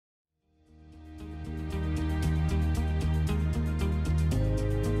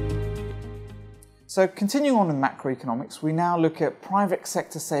So continuing on in macroeconomics, we now look at private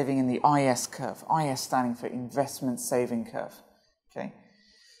sector saving in the IS curve, IS standing for investment saving curve. Okay.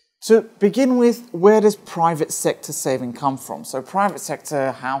 To begin with, where does private sector saving come from? So private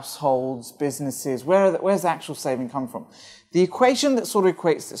sector, households, businesses, where's the actual saving come from? The equation that sort of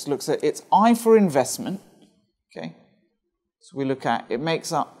equates this looks at its I for investment. Okay. So we look at, it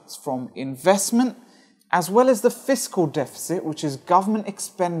makes up from investment as well as the fiscal deficit, which is government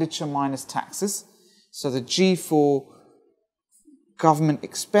expenditure minus taxes. So the G for government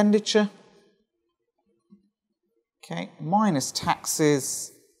expenditure, okay, minus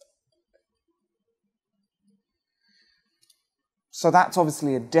taxes. So that's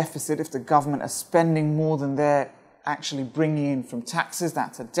obviously a deficit. If the government are spending more than they're actually bringing in from taxes,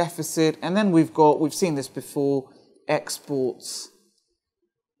 that's a deficit. And then we've seen this before, exports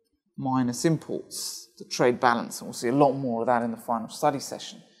minus imports, the trade balance. And we'll see a lot more of that in the final study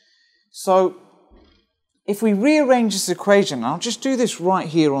session. So if we rearrange this equation, and I'll just do this right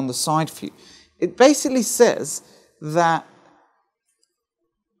here on the side for you, it basically says that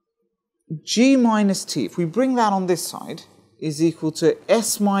G minus T, if we bring that on this side, is equal to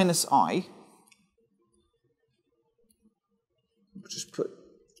S minus I. Just put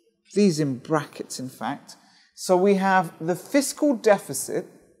these in brackets, in fact. So we have the fiscal deficit,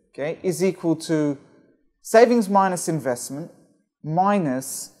 okay, is equal to savings minus investment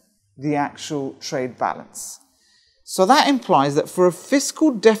minus the actual trade balance. So that implies that for a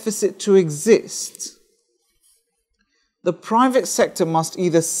fiscal deficit to exist, the private sector must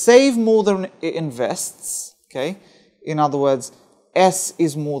either save more than it invests, okay, in other words, S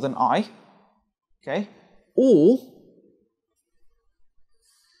is more than I, okay, or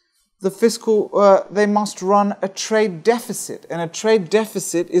the fiscal, they must run a trade deficit, and a trade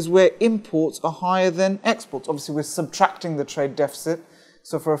deficit is where imports are higher than exports. Obviously, we're subtracting the trade deficit,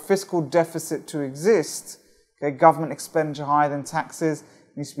 so for a fiscal deficit to exist, okay, government expenditure higher than taxes,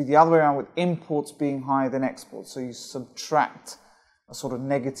 it needs to be the other way around with imports being higher than exports. So you subtract a sort of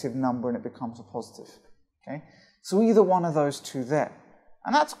negative number and it becomes a positive, okay? So either one of those two there.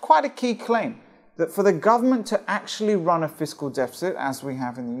 And that's quite a key claim, that for the government to actually run a fiscal deficit, as we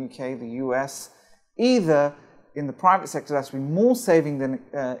have in the UK, the US, either in the private sector there has to be more saving than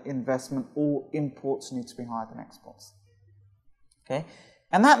investment, or imports need to be higher than exports. Okay?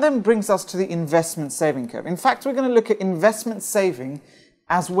 And that then brings us to the investment saving curve. In fact, we're going to look at investment saving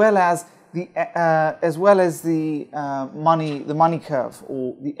as well as the money curve,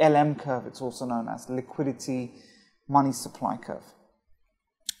 or the LM curve. It's also known as liquidity money supply curve.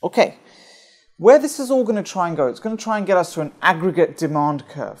 Okay, where this is all going to try and go, it's going to try and get us to an aggregate demand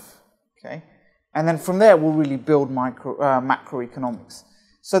curve. Okay, and then from there we'll really build macroeconomics.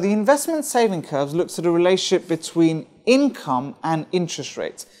 So the investment saving curve looks at a relationship between income and interest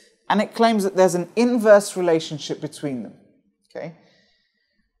rates, and it claims that there's an inverse relationship between them. Okay,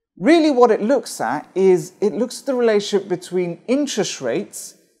 really what it looks at is it looks at the relationship between interest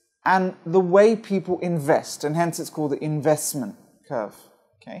rates and the way people invest, and hence it's called the investment curve.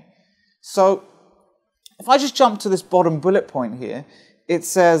 Okay, so if I just jump to this bottom bullet point here, it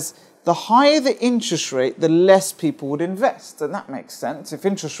says the higher the interest rate, the less people would invest. And that makes sense. If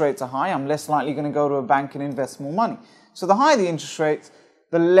interest rates are high, I'm less likely going to go to a bank and invest more money. So the higher the interest rates,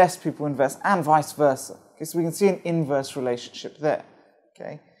 the less people invest, and vice versa. Okay, so we can see an inverse relationship there.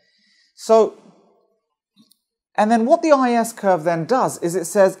 Okay, so, and then what the IS curve then does is it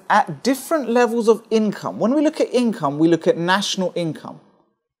says at different levels of income, when we look at income, we look at national income,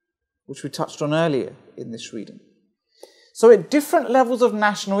 which we touched on earlier in this reading. So at different levels of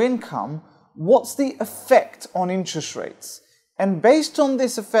national income, what's the effect on interest rates? And based on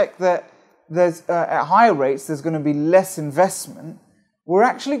this effect that there's at higher rates, there's going to be less investment, we're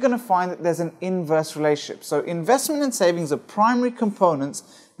actually going to find that there's an inverse relationship. So investment and savings are primary components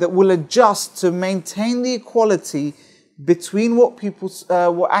that will adjust to maintain the equality between what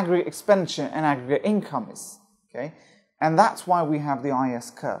aggregate expenditure and aggregate income is. Okay, and that's why we have the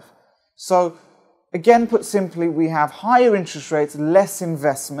IS curve. So again, put simply, we have higher interest rates, less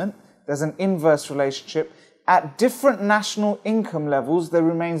investment. There's an inverse relationship. At different national income levels, there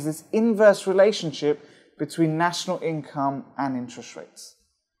remains this inverse relationship between national income and interest rates.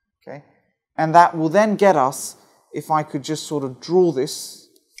 Okay, and that will then get us, if I could just sort of draw this,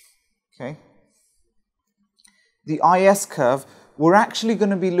 okay, the IS curve, we're actually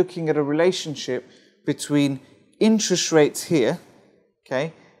going to be looking at a relationship between interest rates here,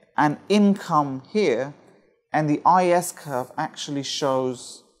 okay, and income here, and the IS curve actually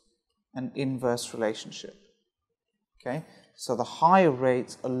shows an inverse relationship. Okay, so the higher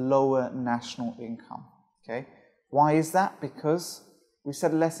rates are lower national income. Okay, why is that? Because we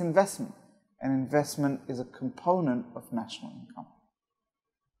said less investment. and investment is a component of national income.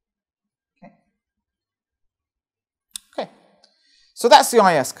 Okay. Okay. So that's the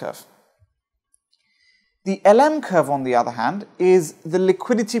IS curve. The LM curve, on the other hand, is the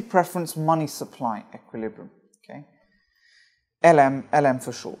liquidity preference money supply equilibrium. Okay. LM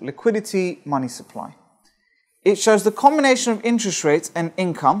for short. Liquidity money supply. It shows the combination of interest rates and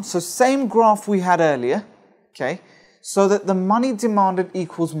income. So same graph we had earlier. Okay. So that the money demanded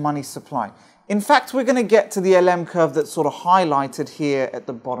equals money supply. In fact, we're going to get to the LM curve that's sort of highlighted here at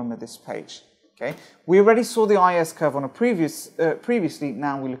the bottom of this page. Okay. We already saw the IS curve on a previously.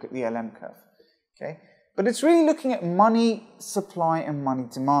 Now we look at the LM curve. Okay. But it's really looking at money supply and money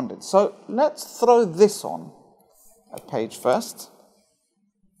demanded. So let's throw this on a page first.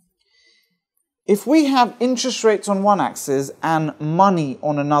 If we have interest rates on one axis and money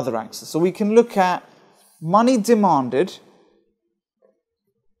on another axis, so we can look at money demanded,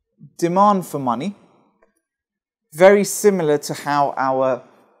 demand for money, very similar to how our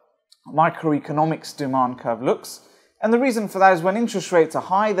microeconomics demand curve looks. And the reason for that is when interest rates are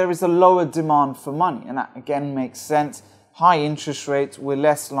high, there is a lower demand for money. And that, again, makes sense. High interest rates, we're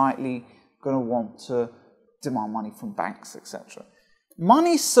less likely going to want to demand money from banks, etc.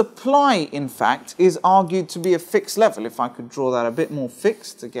 Money supply, in fact, is argued to be a fixed level. If I could draw that a bit more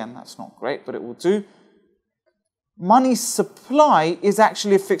fixed, again, that's not great, but it will do. Money supply is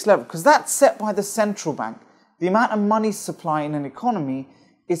actually a fixed level because that's set by the central bank. The amount of money supply in an economy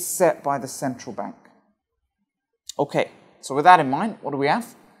is set by the central bank. Okay, so with that in mind, what do we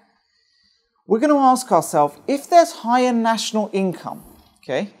have? We're going to ask ourselves, if there's higher national income,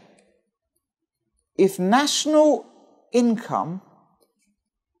 okay, if national income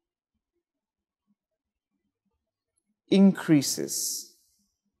increases,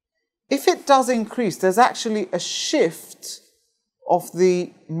 if it does increase, there's actually a shift of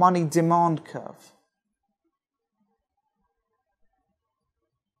the money demand curve.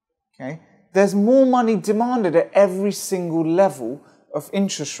 Okay. There's more money demanded at every single level of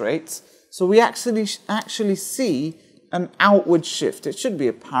interest rates, so we actually see an outward shift. It should be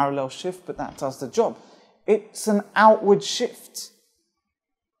a parallel shift, but that does the job. It's an outward shift.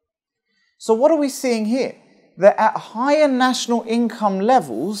 So what are we seeing here? That at higher national income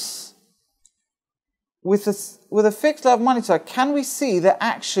levels, with a fixed level of money supply, can we see that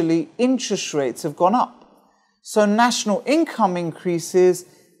actually interest rates have gone up? So national income increases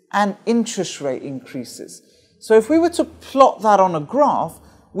and interest rate increases. So if we were to plot that on a graph,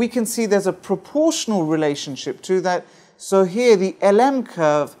 we can see there's a proportional relationship to that. So here the LM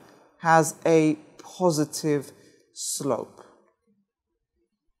curve has a positive slope.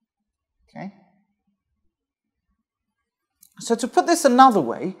 Okay. So to put this another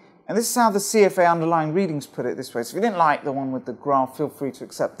way, and this is how the CFA underlying readings put it this way. So if you didn't like the one with the graph, feel free to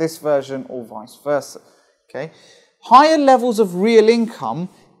accept this version or vice versa. Okay. Higher levels of real income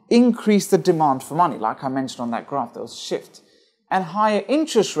increase the demand for money. Like I mentioned on that graph, there was a shift. And higher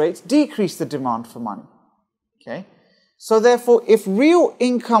interest rates decrease the demand for money. Okay? So therefore, if real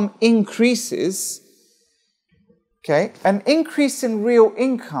income increases, okay, an increase in real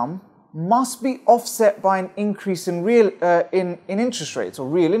income must be offset by an increase in in interest rates or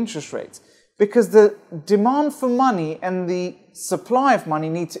real interest rates, because the demand for money and the supply of money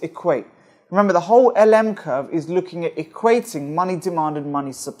need to equate. Remember, the whole LM curve is looking at equating money demanded,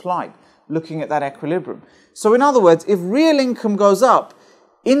 money supplied, looking at that equilibrium. So in other words, if real income goes up,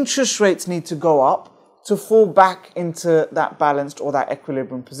 interest rates need to go up to fall back into that balanced or that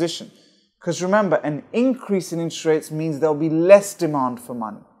equilibrium position. Because remember, an increase in interest rates means there'll be less demand for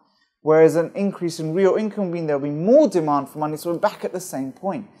money, whereas an increase in real income means there'll be more demand for money, so we're back at the same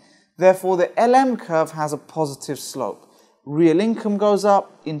point. Therefore, the LM curve has a positive slope. Real income goes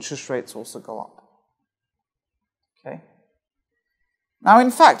up, interest rates also go up. Okay. Now,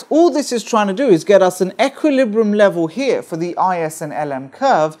 in fact, all this is trying to do is get us an equilibrium level here for the IS and LM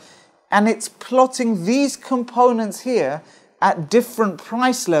curve, and it's plotting these components here at different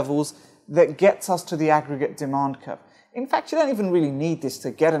price levels that gets us to the aggregate demand curve. In fact, you don't even really need this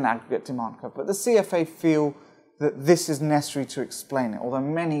to get an aggregate demand curve, but the CFA feel that this is necessary to explain it, although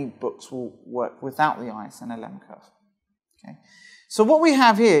many books will work without the IS and LM curve. Okay. So what we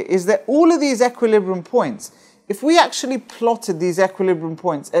have here is that all of these equilibrium points, if we actually plotted these equilibrium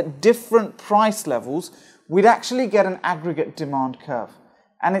points at different price levels, we'd actually get an aggregate demand curve,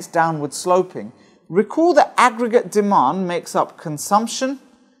 and it's downward sloping. Recall that aggregate demand makes up consumption,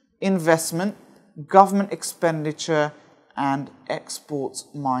 investment, government expenditure, and exports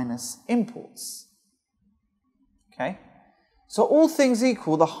minus imports. Okay? So all things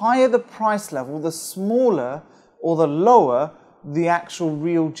equal, the higher the price level, the smaller or the lower the actual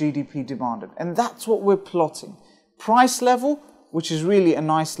real GDP demanded. And that's what we're plotting. Price level, which is really a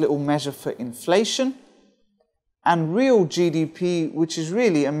nice little measure for inflation, and real GDP, which is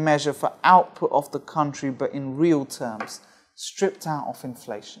really a measure for output of the country, but in real terms, stripped out of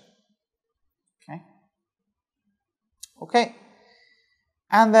inflation. Okay? Okay.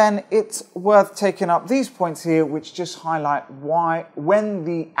 And then it's worth taking up these points here, which just highlight why, when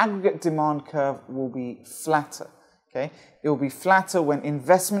the aggregate demand curve will be flatter. Okay? It will be flatter when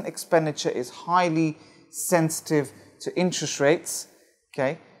investment expenditure is highly sensitive to interest rates.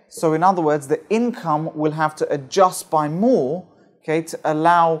 Okay? So in other words, the income will have to adjust by more, okay, to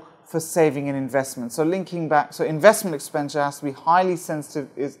allow for saving and investment. So linking back, so investment expenditure has to be highly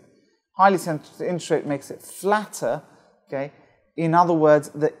sensitive to interest rate, makes it flatter. Okay? In other words,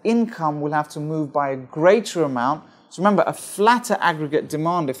 the income will have to move by a greater amount. So remember, a flatter aggregate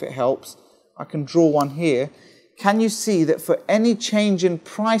demand, if it helps, I can draw one here. Can you see that for any change in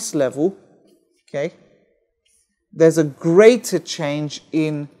price level, okay, there's a greater change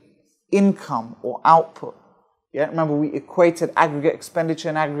in income or output? Yeah, remember we equated aggregate expenditure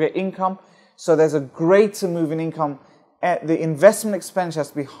and aggregate income. So there's a greater move in income. The investment expenditure has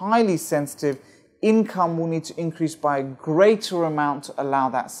to be highly sensitive. Income will need to increase by a greater amount to allow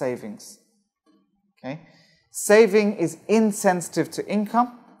that savings. Okay, saving is insensitive to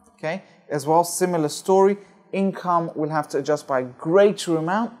income. Okay, as well, similar story. Income will have to adjust by a greater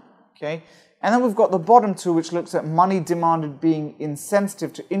amount. Okay, and then we've got the bottom two, which looks at money demanded being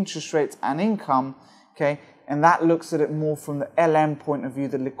insensitive to interest rates and income. Okay, and that looks at it more from the LM point of view,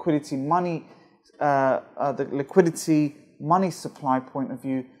 the liquidity money supply point of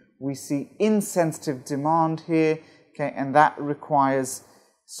view. We see insensitive demand here, okay, and that requires,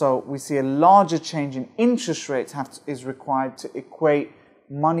 so we see a larger change in interest rates is required to equate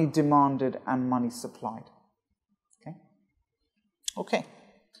money demanded and money supplied. Okay. Okay.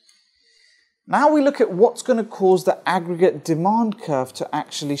 Now we look at what's going to cause the aggregate demand curve to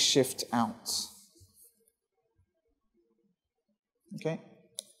actually shift out. Okay.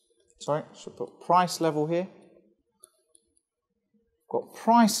 Sorry, I should put price level here. Got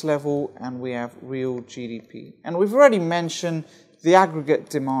price level and we have real GDP. And we've already mentioned the aggregate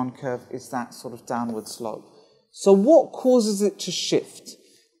demand curve is that sort of downward slope. So what causes it to shift?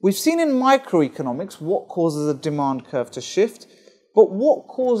 We've seen in microeconomics what causes a demand curve to shift, but what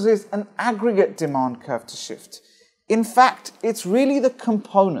causes an aggregate demand curve to shift? In fact, it's really the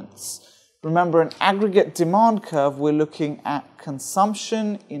components. Remember, an aggregate demand curve, we're looking at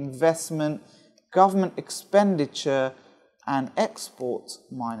consumption, investment, government expenditure, and exports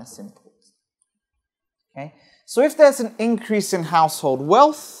minus imports. Okay? So if there's an increase in household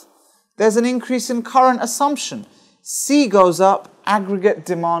wealth, there's an increase in current assumption. C goes up, aggregate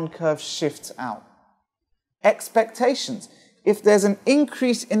demand curve shifts out. Expectations. If there's an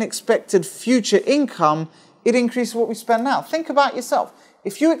increase in expected future income, it increases what we spend now. Think about yourself.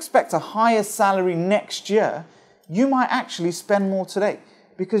 If you expect a higher salary next year, you might actually spend more today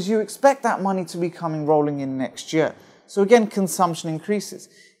because you expect that money to be rolling in next year. So again, consumption increases.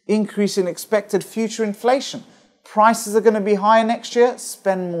 Increase in expected future inflation. Prices are going to be higher next year,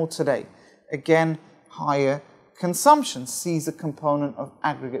 spend more today. Again, higher consumption. C is a component of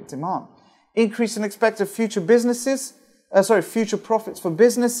aggregate demand. Increase in expected future future profits for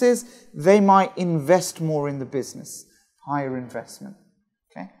businesses. They might invest more in the business. Higher investment.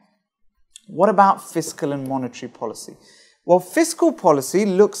 Okay. What about fiscal and monetary policy? Well, fiscal policy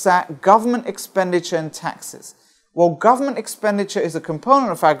looks at government expenditure and taxes. Well, government expenditure is a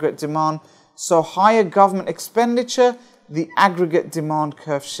component of aggregate demand, so higher government expenditure, the aggregate demand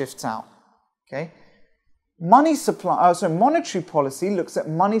curve shifts out. Okay? Monetary policy looks at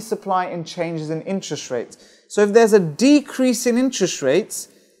money supply and changes in interest rates. So if there's a decrease in interest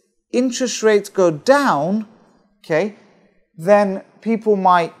rates go down, okay, then people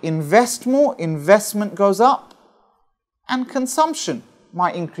might invest more, investment goes up, and consumption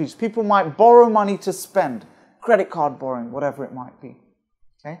might increase. People might borrow money to spend. Credit card borrowing, whatever it might be.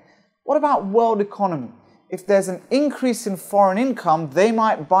 Okay? What about world economy? If there's an increase in foreign income, they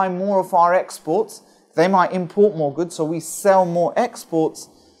might buy more of our exports. They might import more goods, so we sell more exports.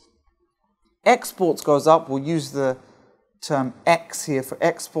 Exports goes up. We'll use the term X here for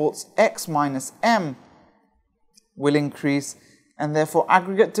exports. X minus M will increase, and therefore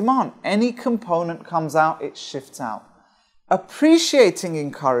aggregate demand. Any component comes out, it shifts out.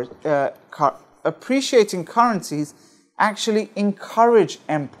 Appreciating currencies actually encourage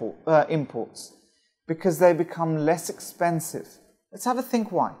imports because they become less expensive. Let's have a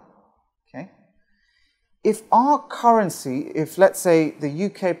think why. Okay? If our currency, if let's say the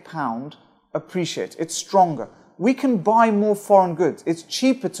UK pound appreciates, it's stronger, we can buy more foreign goods. It's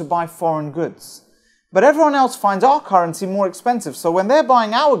cheaper to buy foreign goods. But everyone else finds our currency more expensive. So when they're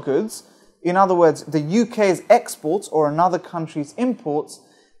buying our goods, in other words, the UK's exports or another country's imports,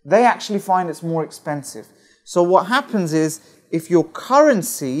 they actually find it's more expensive. So what happens is, if your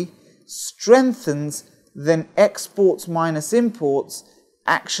currency strengthens, then exports minus imports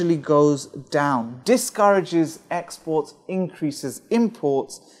actually goes down. Discourages exports, increases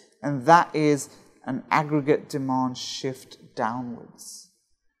imports, and that is an aggregate demand shift downwards.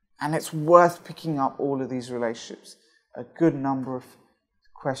 And it's worth picking up all of these relationships. A good number of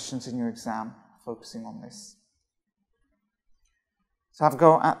questions in your exam focusing on this. So have a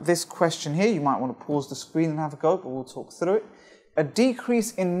go at this question here. You might want to pause the screen and have a go, but we'll talk through it. A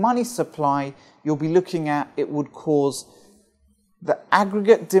decrease in money supply, you'll be looking at, it would cause the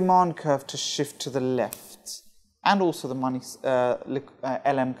aggregate demand curve to shift to the left. And also the money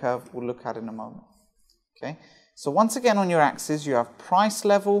LM curve we'll look at in a moment. Okay. So once again on your axis, you have price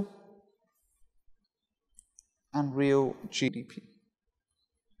level and real GDP.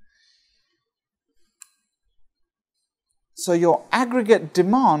 So your aggregate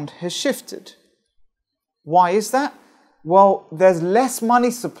demand has shifted. Why is that? Well, there's less money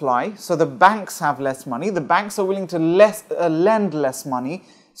supply, so the banks have less money. The banks are willing to lend less money,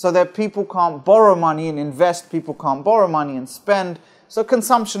 so that people can't borrow money and invest, people can't borrow money and spend. So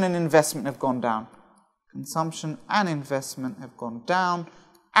consumption and investment have gone down. Consumption and investment have gone down.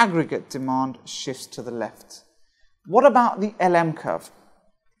 Aggregate demand shifts to the left. What about the LM curve?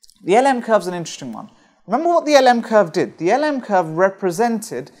 The LM curve is an interesting one. Remember what the LM curve did? The LM curve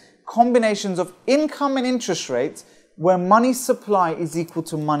represented combinations of income and interest rates where money supply is equal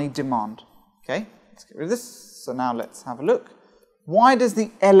to money demand. Okay, let's get rid of this. So now let's have a look. Why does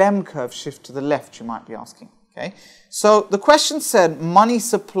the LM curve shift to the left, you might be asking? Okay, so the question said money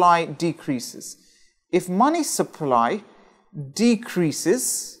supply decreases. If money supply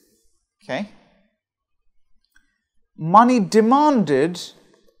decreases, okay, money demanded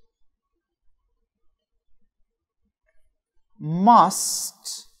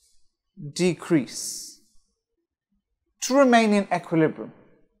must decrease to remain in equilibrium.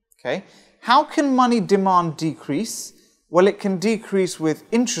 Okay, how can money demand decrease? Well, it can decrease with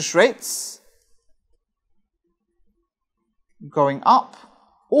interest rates going up,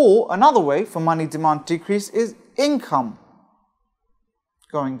 or another way for money demand decrease is income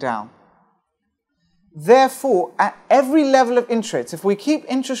going down. Therefore, at every level of interest rates, if we keep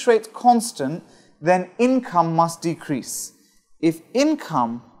interest rates constant, then income must decrease. If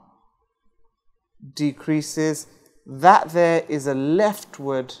income decreases, that there is a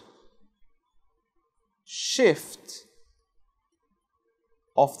leftward shift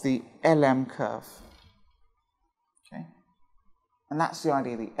of the LM curve. Okay, and that's the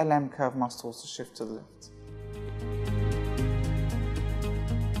idea. The LM curve must also shift to the left.